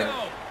advantage. mattered Here we there.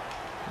 go.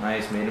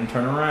 Nice, made him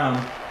turn around.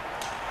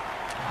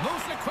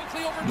 Moves it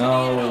quickly over to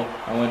No,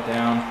 Nieto. I went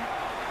down.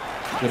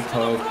 Good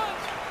poke.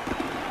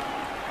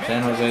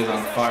 San Jose's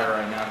on fire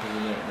right now because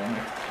of their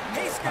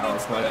power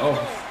play. Oh,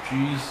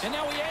 jeez. And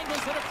now he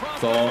angles it across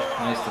Goal. the board.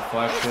 Nice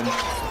deflection.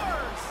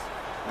 Scores!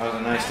 That was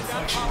a nice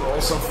deflection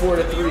goal. So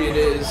 4-3 it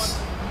is.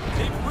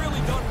 They've really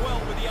done well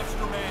with the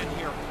extra man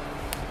here.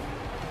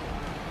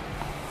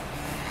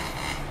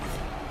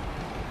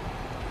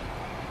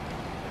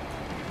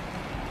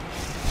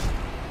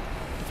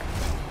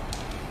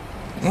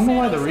 I don't know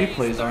why the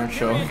replays aren't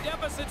showing.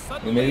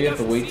 We maybe have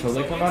to wait till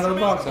they come out of the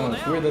box. I know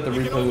it's weird that the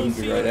replay wouldn't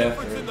be right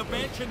after In the it.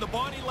 bench and the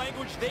body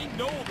language, they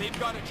know they've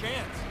got a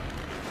chance.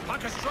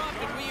 Puck is dropped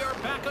and we are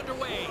back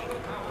underway.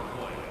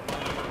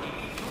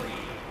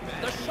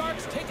 The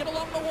Sharks take it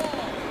along the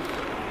wall.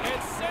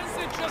 It sends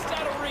it just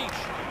out of reach.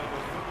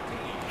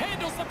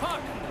 Handles the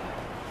puck.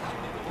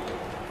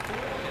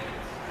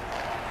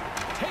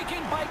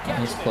 Taken by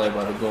Nice Gashvik. play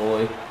by the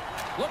goalie.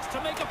 Looks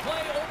to make a play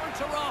over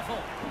to Raffel.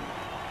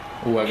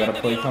 Ooh, I got a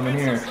play coming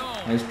here.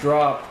 Nice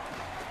drop.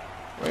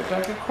 Right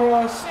back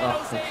across.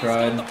 Oh, I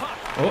tried.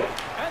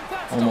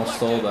 Oh, almost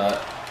stole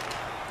that.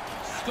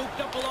 Scooped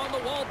up along the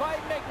wall by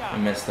I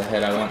Megna. missed the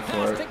head. I went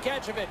for it.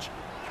 Gashvik.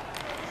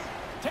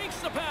 Takes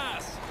the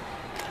pass.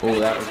 Oh,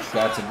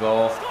 that's a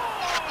goal.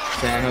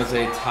 San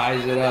Jose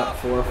ties it up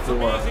 4-4.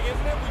 Amazing,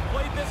 isn't it? We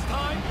played this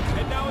time,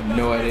 and now it No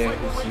doesn't idea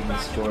look like who's we're even right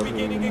back in scored, the who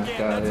beginning even that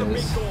again. guy That's a big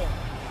is. goal.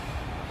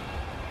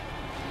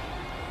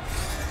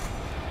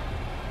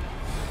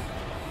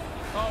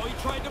 Oh, he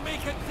tried to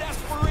make a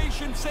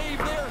desperation save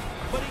there,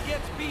 but he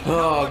gets beat.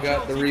 Oh,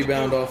 got the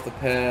rebound off the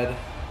pad.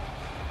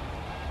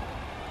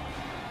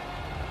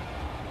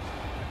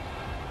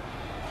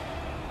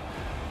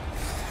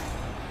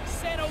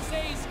 San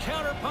Jose's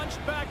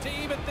counter-punched back to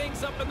even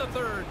things up in the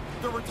third.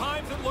 There were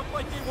times it looked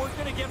like they weren't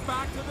going to get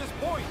back to this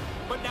point,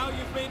 but now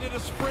you've made it a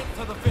sprint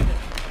to the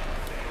finish.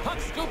 Puck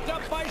scooped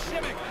up by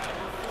Šimik.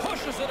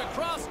 Pushes it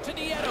across to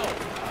Nieto.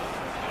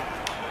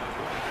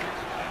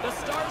 The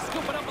Stars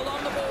scoop it up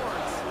along the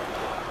boards.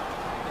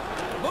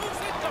 Moves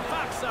it to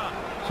Faksa.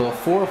 So a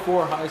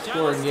 4-4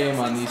 high-scoring game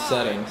on these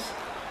settings.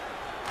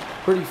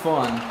 pretty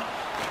fun.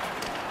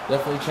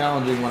 Definitely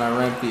challenging when I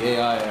ramp the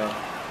AI up.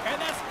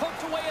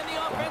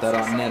 Got that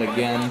on net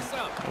again.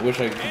 I wish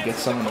I could get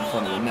someone in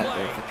front of the net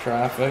there for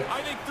traffic.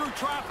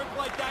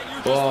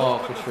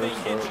 Oh, Couture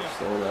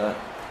stole that.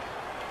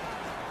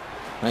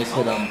 Nice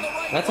hit on.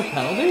 That's a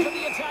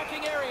penalty?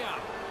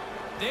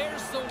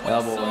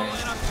 Elbowing.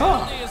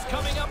 Huh.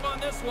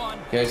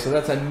 Okay, so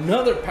that's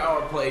another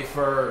power play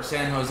for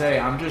San Jose.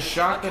 I'm just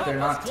shocked that they're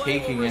not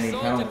taking any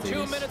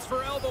penalties.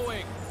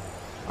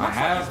 I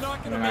have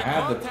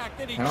the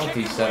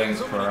penalty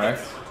settings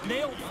correct.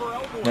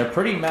 They're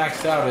pretty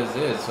maxed out as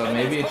is, so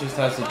maybe it just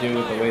has to do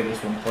with the way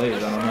this one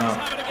plays. I don't know.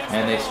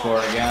 And they score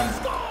again.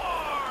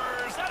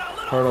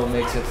 Hurdle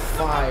makes it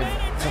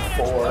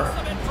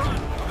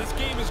 5-4. This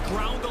game is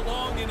ground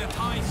along in a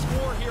tie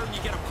score here, and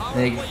you get a power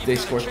play. They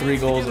score 3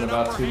 goals in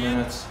about 2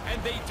 minutes.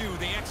 And they do.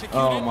 They execute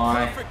Oh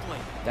my. perfectly.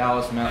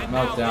 Dallas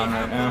meltdown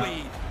right now.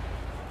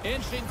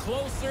 Inching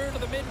closer to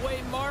the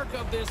midway mark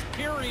of this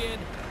period.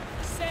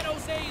 San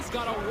Jose's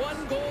got a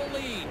 1-goal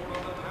lead.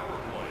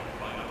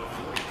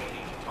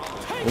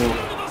 Takes it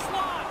into the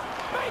slot.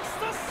 Makes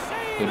the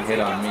save. Good hit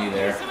on me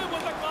there.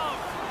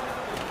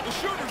 The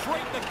shooter's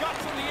right in the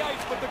guts of the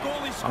ice, but the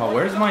goalie scores. Oh,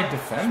 where's my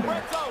defender?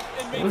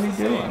 What was he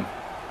doing?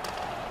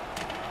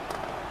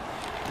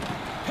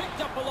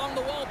 Picked up along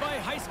the wall by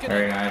Heiskanen.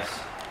 Very nice.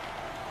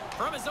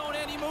 From his own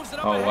end, he moves it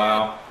up Oh, ahead.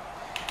 wow.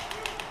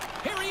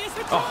 Here he is.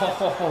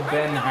 Oh,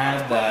 Ben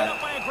had that.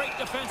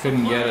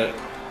 Couldn't get it.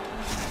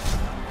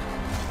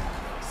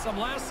 Some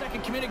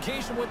last-second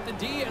communication with the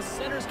D as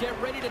centers get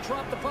ready to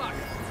drop the puck.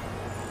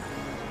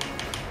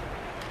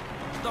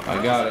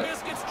 I got it.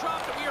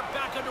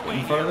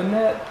 In front of the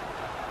net.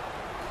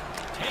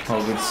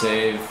 Oh, good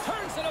save.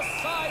 Turns it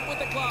aside with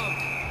the glove.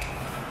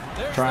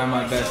 Trying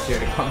my best here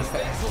to come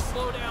back. We'll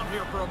slow down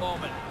here for a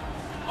moment.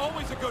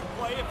 Always a good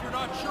play. If you're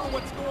not sure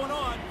what's going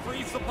on,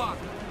 freeze the puck.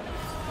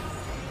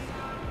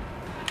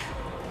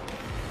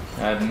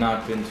 I have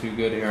not been too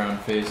good here on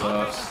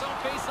face-offs.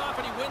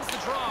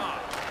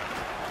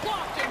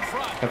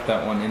 Kept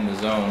that one in the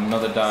zone.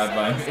 Another dive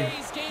by me.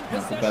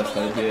 Not the best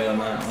idea on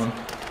that one.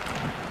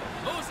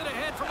 Moves it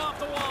ahead from off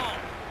the wall.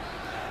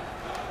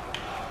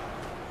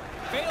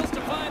 Fails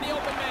to find the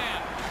open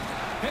man.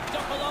 Picked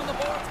up along the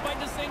boards by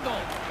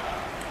DeSingle.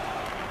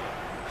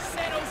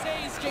 San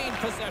Jose's gained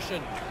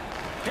possession.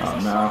 Here's Oh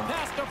a no. short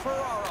pass to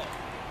Ferraro.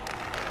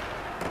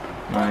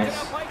 Nice.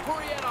 Up by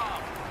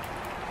Kurienov.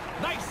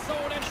 Nice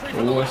zone entry.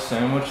 Ooh, a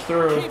sandwich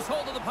through. Keeps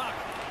hold of the puck.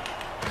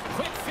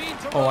 Quick feed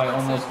to Oh, I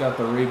Robertson. almost got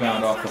the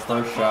rebound off the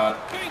first shot.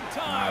 Big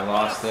time. I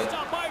lost it.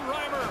 Stop by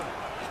Reimer.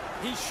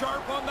 He's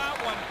sharp on that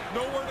one.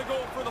 Nowhere to go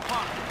for the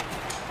puck.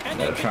 And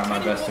Gotta try my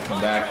best to come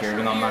back here,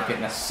 even though I'm not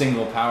getting a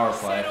single power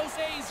play.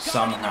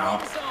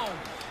 Somehow.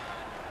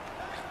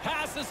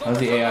 How's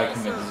the AI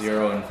commit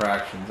 0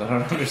 infractions? I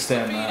don't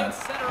understand that.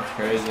 That's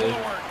crazy. Here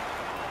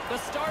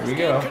we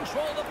go.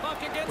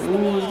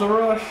 Ooh, the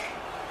rush.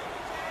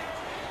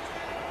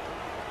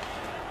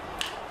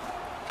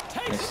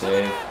 Nice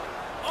save.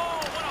 Oh,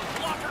 what a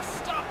blocker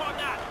stop on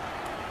that.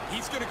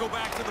 He's going to go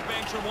back to the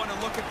bench and want to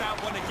look at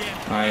that one again.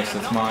 Nice,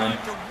 that's mine.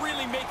 To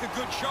really make a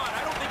good shot.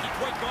 I don't think he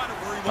quite got it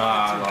where he wanted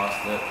Ah, I to.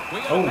 lost it.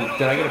 Oh,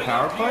 did I get a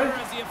power play?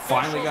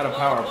 Finally got a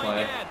power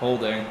play.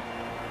 Holding.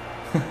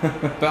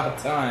 About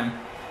time.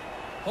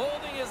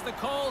 Holding is the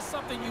call,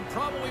 something you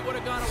probably would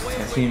have gone away My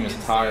with. team is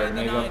tired.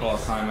 Maybe I'll call a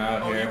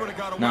timeout You here. would have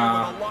got away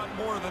Nah. with a lot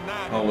more than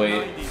that. Oh, in the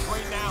wait. 90s.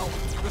 Right now,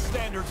 the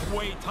standard's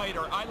way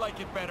tighter. I like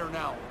it better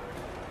now.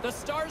 The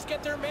Stars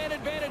get their man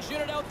advantage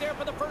unit out there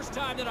for the first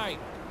time tonight.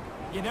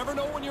 You never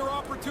know when your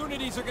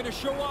opportunities are going to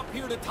show up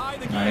here to tie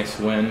the game. Nice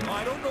win.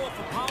 I don't know if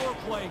a power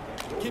play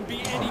can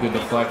be any Good bigger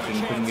deflection.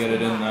 of a Couldn't chance get it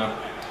than in that.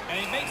 though. And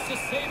he makes the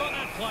save on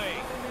that play.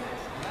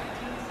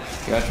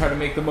 Gotta try to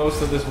make the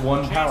most of this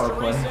one power Chance to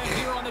play. reset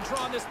here on the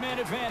draw on this man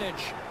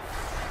advantage.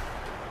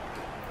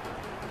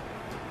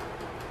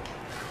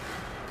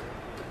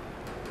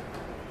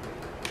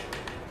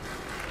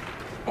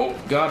 Oh,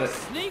 got it.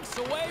 Sneaks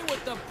away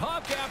with the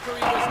puck after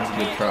he was That's a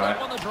good tangled try.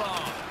 up on the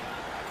draw.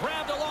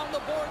 Grabbed along the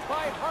boards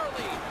by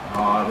Harley.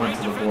 Oh, I went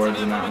to the boards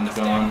and that one's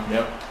gone.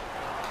 Yep.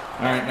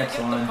 Alright, next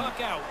Get one. the puck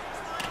out.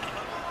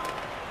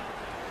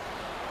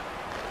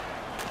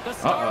 The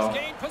Stars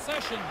gain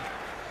possession.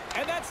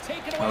 And that's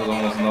taken away. That was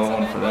almost another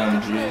one for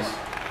them, jeez.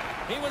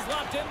 He was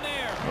locked in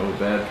there. Oh,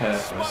 bad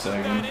pass by That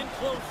second. in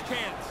close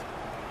chance.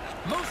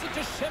 Moves it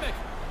to Shimmick.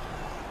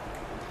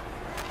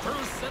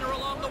 Through center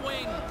along the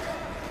wing.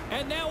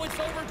 And now it's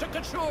over to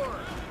Couture.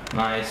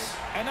 Nice.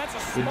 And that's a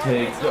Good smart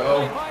take. piece of Go.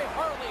 play by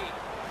Harley.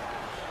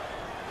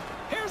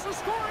 Here's a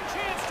scoring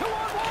chance.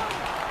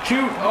 2-on-1.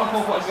 Shoot!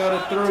 Oh, I got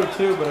it through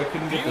too, but I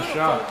couldn't get the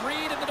shot. Beautiful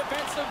read in the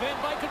defensive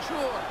end by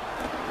Couture.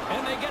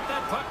 And they get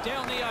that puck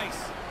down the ice.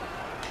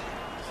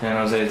 San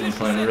Jose's been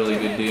playing really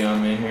good D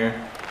on me here.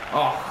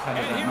 Oh, how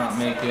did And that here not at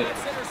make center, it?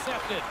 that's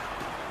intercepted.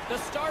 The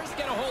Stars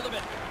get a hold of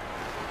it.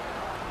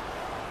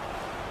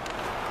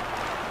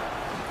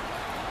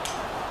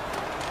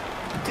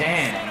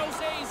 Damn. San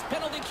Jose's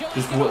penalty kill.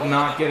 Just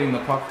not getting the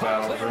puck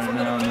battles right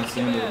now in this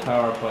end of the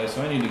power play,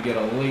 so I need to get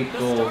a late The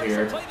goal Stars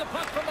here. play the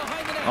puck from behind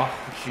Oh,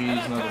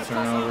 jeez, another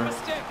turnover.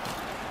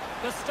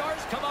 The Stars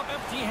come up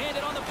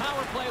empty-handed on the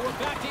power play. We're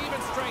back to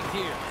even strength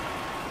here.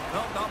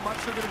 Well, not much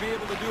they're going to be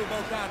able to do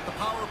about that. The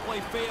power play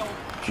failed.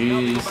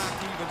 Jeez. Now go back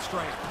to even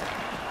strength.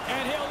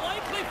 And he'll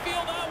likely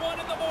feel that one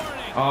in the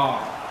morning. Oh,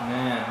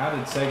 man. How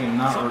did Sagan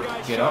not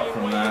get up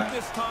from that?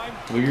 This time.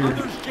 Weird.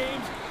 Others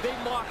games, they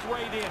lock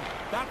right in.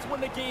 That's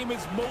when the game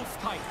is most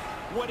tight.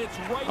 When it's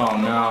right Oh,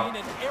 on the no. line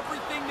and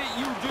everything that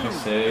you do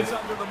Save. is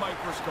under the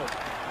microscope.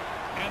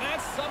 And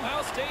that somehow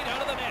stayed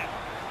out of the net.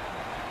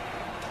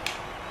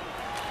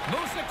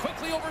 Moves it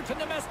quickly over to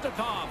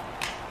Nemestikov.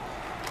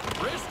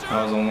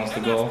 That was almost a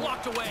goal.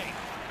 Blocked away.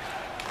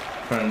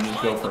 Trying to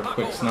just go for a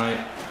quick snipe.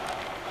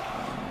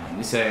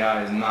 This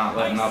AI is not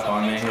letting up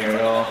on me here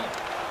at all.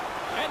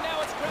 And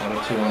now it's A lot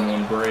of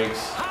 2-on-1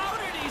 breaks. How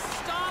did he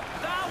stop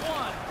that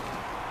one?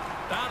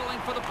 Battling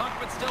for the puck,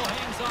 but still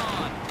hangs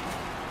on.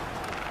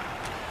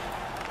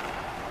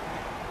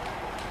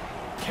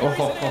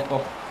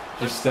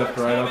 Just stepped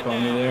right up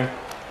on me there.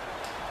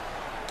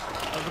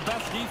 The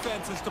best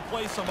defense is to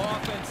play some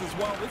offense as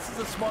well. This is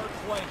a smart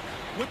play.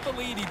 With the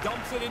lead, he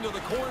dumps it into the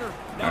corner.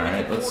 All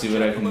right, let's see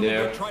what I can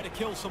do. Try to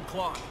kill some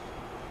clock.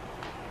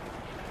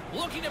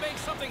 Looking to make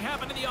something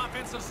happen in the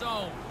offensive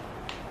zone.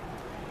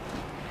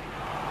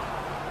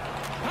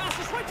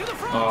 Passes right to the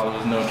front. Oh,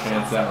 there's no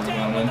chance that was going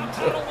in.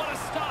 What a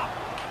stop.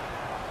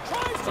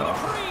 Tries to the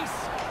crease.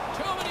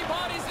 Too many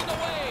bodies in the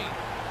way.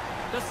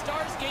 The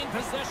Stars gain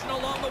possession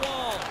along the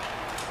wall.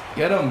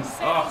 Get him.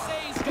 Oh.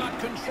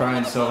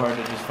 Trying so hard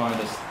to just find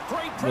this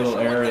little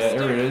area.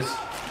 There it is.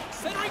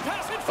 Centering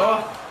pass in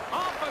front. Oh.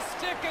 Off a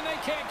stick and they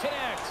can't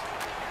connect.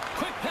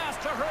 Quick pass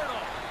to Hurdle.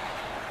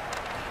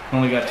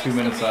 Only got 2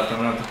 minutes left. I'm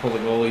going to have to pull the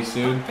goalie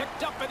soon.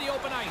 Picked up in the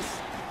open ice.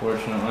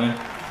 Fortunately.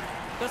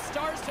 The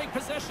Stars take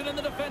possession in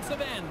the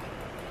defensive end.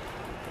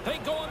 They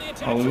go on the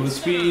attack. Oh, look at the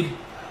speed.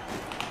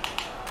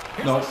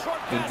 Nope.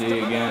 Good D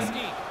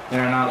again.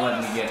 They're not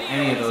letting me get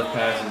any of those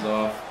passes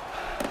off.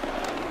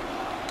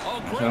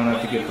 I don't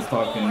have to get the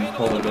puck and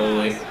pull the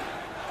goalie.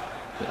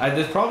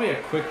 There's probably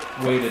a quick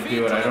way to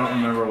do it. I don't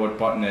remember what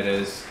button it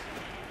is.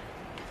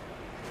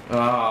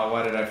 Oh,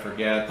 why did I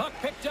forget? Puck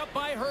picked up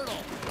by Hurdle.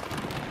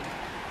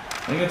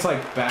 I think it's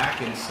like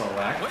back and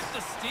select. With the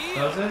steal.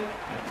 Does it?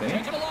 I think.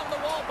 Taken along the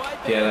wall by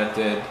Ben. Yeah, that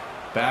did.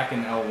 Back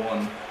in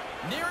L1.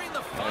 Nearing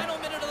the final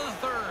minute of the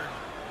third.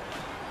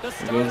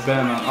 The There goes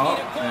Ben. Oh,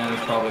 and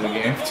it's probably the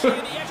game.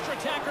 The extra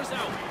attacker's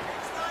out.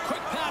 Quick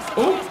pass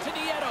across to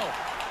Nieto.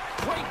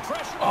 Great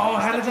pressure. Oh,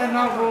 how did that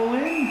not roll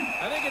in?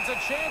 I think it's a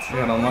chance for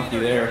I got unlucky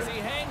there. as he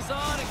hangs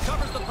on and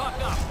covers the puck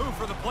up.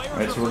 For the players.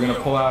 Alright, so we're going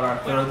to pull out our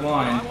third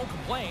line. I won't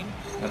complain.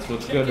 That's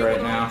what's good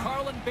right now.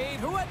 Carlin Bade,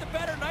 who had the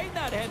better night in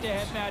that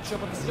head-to-head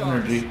matchup with the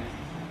Stars. Energy.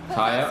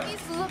 Tie up.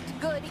 Pavelski's looked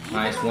good, even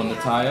Nice though one he to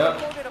tie hasn't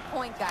up. recorded a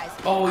point, guys.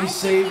 Oh, he I think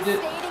saved he's it.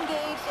 stayed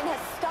engaged and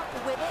has stuck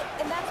with it,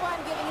 and that's why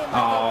I'm giving him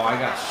Oh, I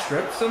got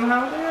stripped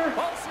somehow there?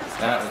 Pulsers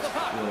That takes was the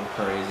puck. a little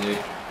crazy.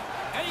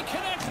 And he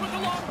connects with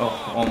the long Oh,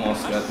 ball.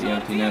 almost got the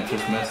empty net,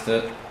 just missed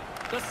it.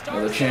 The Stars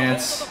Another get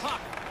chance. hold of the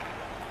puck.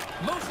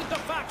 Moves it to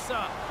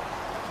Faxa.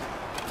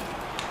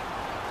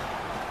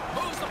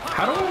 Moves the puck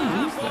How do along the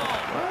I lose half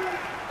that? wall.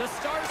 What? The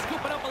Stars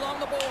scoop it up along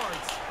the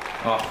boards.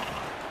 Oh,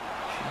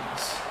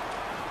 jeez.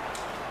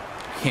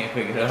 Can't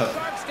pick it The up.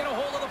 Sharks get a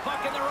hold of the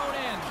puck in their own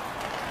end.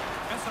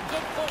 And some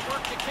good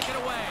footwork to kick it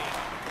away.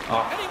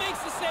 Oh, And he makes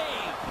the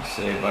save.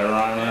 saved by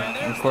Reimer.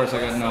 And of course, I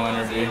got no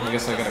energy. I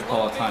guess I gotta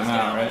call a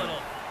timeout,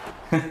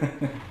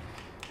 right?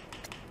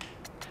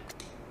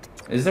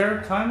 Is there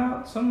a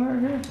timeout somewhere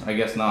here? I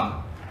guess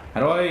not. How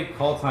do I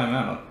call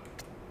timeout?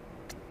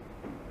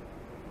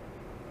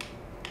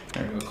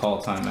 There we go,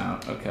 call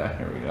timeout. Okay,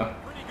 here we go.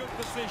 Pretty good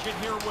decision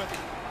here with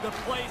the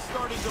play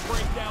starting to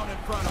break down in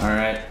front of him.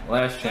 Alright,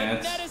 last The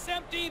chance. net is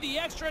empty, the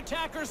extra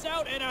attacker's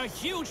out, and a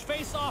huge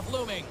face-off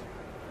looming.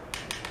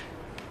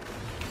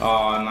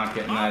 Oh, I'm not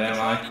getting that,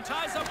 am He I?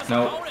 ties up his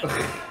Nope.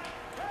 opponent.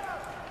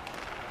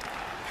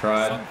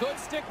 Tried. Some good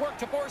stick work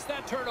to force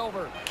that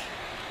turnover.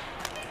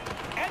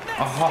 And that's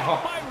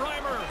Oh. by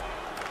Reimer.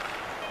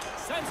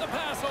 Sends a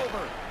pass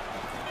over.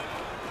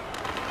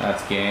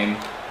 That's game.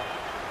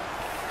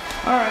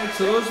 Alright,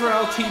 so those were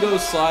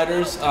AlTito's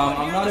sliders.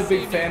 I'm not a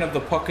big fan of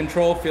the puck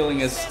control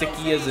feeling as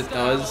sticky as it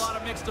does.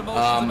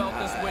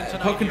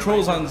 Puck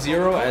control's on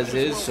 0 as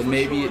is, so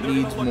maybe it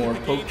needs more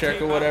poke check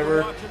or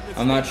whatever.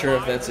 I'm not sure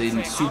if that's a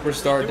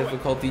superstar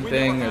difficulty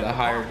thing or the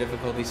higher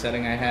difficulty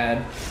setting I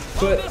had.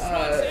 But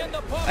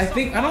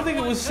I don't think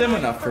it was sim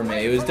enough for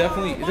me. It was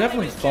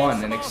definitely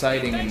fun and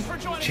exciting and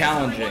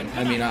challenging.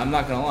 I mean, I'm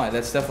not gonna lie,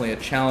 that's definitely a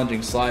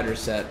challenging slider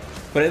set.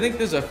 But I think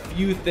there's a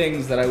few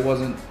things that I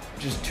wasn't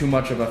just too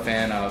much of a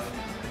fan of.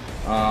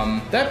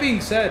 That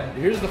being said,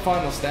 here's the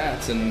final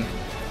stats, and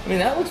I mean,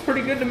 that looks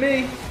pretty good to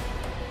me.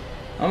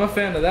 I'm a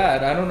fan of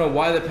that. I don't know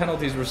why the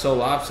penalties were so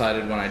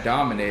lopsided when I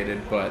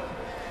dominated, but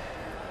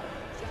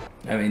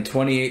I mean,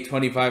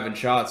 28-25 in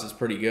shots is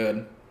pretty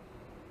good.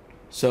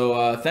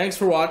 So thanks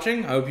for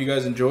watching. I hope you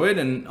guys enjoyed,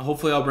 and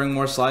hopefully I'll bring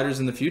more sliders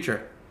in the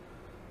future.